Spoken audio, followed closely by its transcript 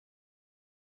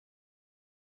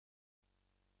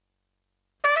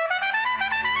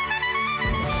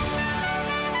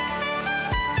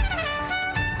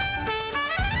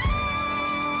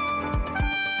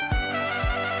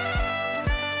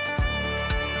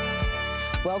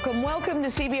Welcome, welcome to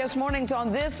CBS Mornings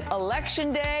on this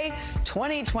Election Day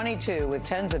 2022, with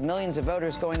tens of millions of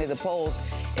voters going to the polls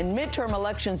in midterm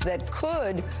elections that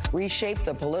could reshape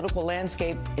the political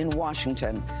landscape in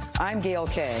Washington. I'm Gail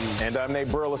King. And I'm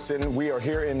Nate Burleson. We are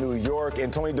here in New York,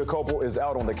 and Tony DeCopel is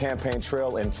out on the campaign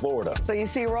trail in Florida. So you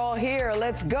see, we're all here.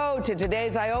 Let's go to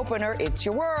today's eye-opener. It's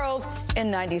your world in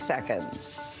 90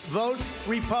 seconds. Vote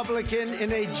Republican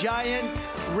in a giant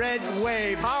red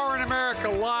wave. Power in America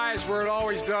lies where it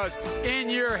always does. In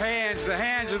your hands, the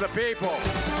hands of the people.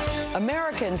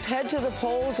 Americans head to the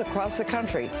polls across the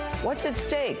country. What's at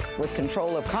stake with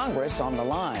control of Congress on the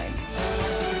line?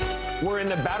 We're in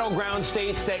the battleground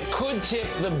states that could tip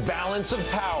the balance of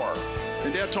power.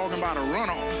 And they're talking about a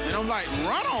runoff. And I'm like,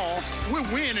 runoff?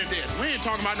 We're winning this. We ain't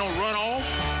talking about no runoff.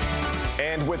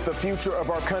 And with the future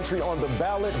of our country on the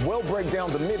ballot, we'll break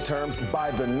down the midterms by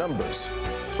the numbers.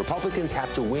 Republicans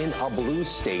have to win a blue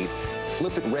state,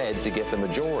 flip it red to get the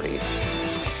majority.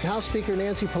 House Speaker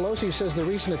Nancy Pelosi says the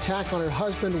recent attack on her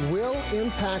husband will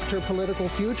impact her political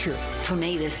future. For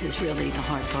me, this is really the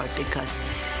hard part because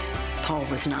Paul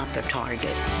was not the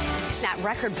target. That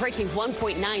record-breaking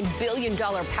 $1.9 billion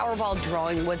Powerball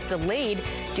drawing was delayed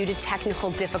due to technical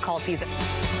difficulties.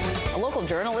 A local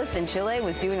journalist in Chile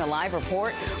was doing a live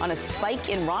report on a spike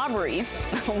in robberies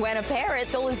when a parrot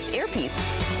stole his earpiece.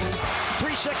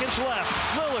 3 seconds left.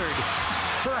 Lillard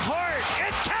for Hart.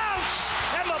 It counts!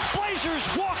 And the Blazers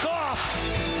walk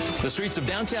off. The streets of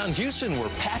downtown Houston were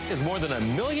packed as more than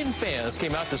 1 million fans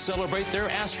came out to celebrate their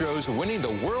Astros winning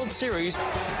the World Series.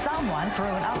 Someone threw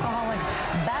an alcoholic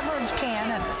beverage can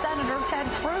at Senator Ted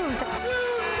Cruz.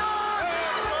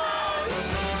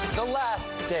 The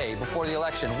last day before the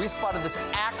election, we spotted this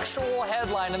actual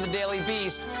headline in the Daily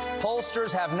Beast.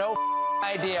 Pollsters have no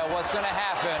idea what's going to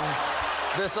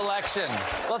happen this election.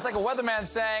 Well, it's like a weatherman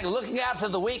saying, looking out to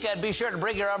the weekend, be sure to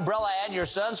bring your umbrella and your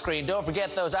sunscreen. Don't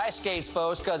forget those ice skates,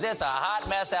 folks, because it's a hot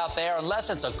mess out there, unless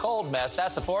it's a cold mess.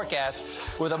 That's the forecast.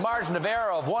 With a margin of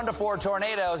error of 1 to 4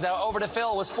 tornadoes. Now over to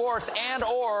Phil with sports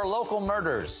and/or local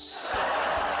murders.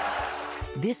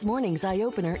 This morning's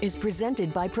eye-opener is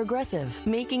presented by Progressive,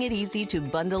 making it easy to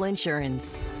bundle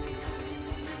insurance.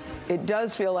 It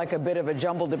does feel like a bit of a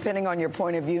jumble, depending on your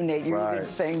point of view, Nate. You're either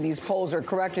saying these polls are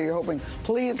correct, or you're hoping,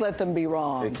 please let them be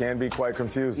wrong. It can be quite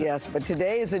confusing. Yes, but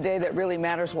today is a day that really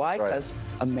matters. Why? Because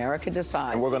America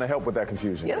decides. And we're going to help with that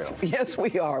confusion. Yes,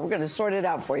 we are. We're going to sort it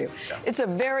out for you. Yeah. It's a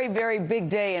very, very big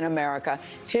day in America.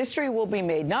 History will be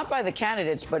made not by the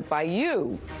candidates, but by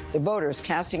you, the voters,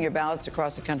 casting your ballots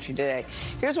across the country today.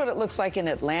 Here's what it looks like in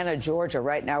Atlanta, Georgia,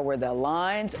 right now, where the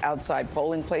lines outside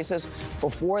polling places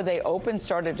before they open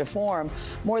started to form.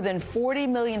 More than 40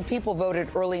 million people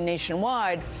voted early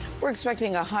nationwide. We're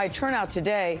expecting a high turnout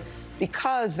today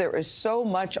because there is so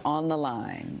much on the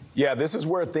line. Yeah, this is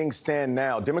where things stand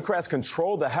now. Democrats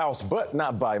control the House, but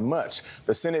not by much.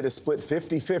 The Senate is split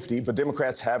 50-50, but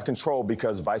Democrats have control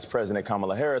because Vice President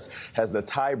Kamala Harris has the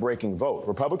tie-breaking vote.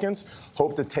 Republicans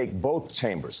hope to take both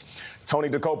chambers. Tony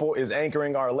DeCopel is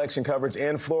anchoring our election coverage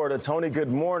in Florida. Tony,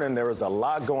 good morning. There is a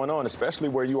lot going on, especially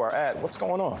where you are at. What's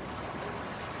going on?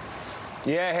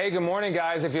 Yeah, hey, good morning,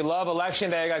 guys. If you love Election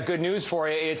Day, I got good news for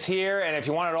you. It's here, and if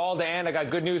you want it all to end, I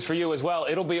got good news for you as well.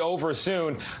 It'll be over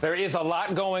soon. There is a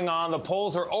lot going on. The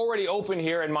polls are already open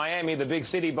here in Miami, the big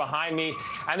city behind me,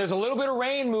 and there's a little bit of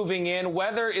rain moving in.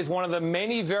 Weather is one of the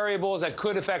many variables that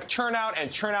could affect turnout,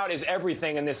 and turnout is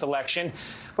everything in this election.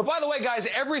 But by the way, guys,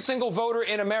 every single voter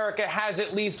in America has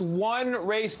at least one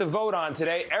race to vote on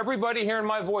today. Everybody hearing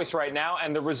my voice right now,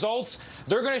 and the results,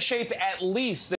 they're going to shape at least